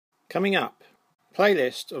Coming up,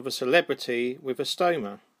 playlist of a celebrity with a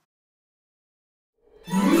stoma.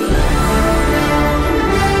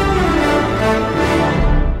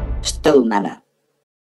 Stomanner.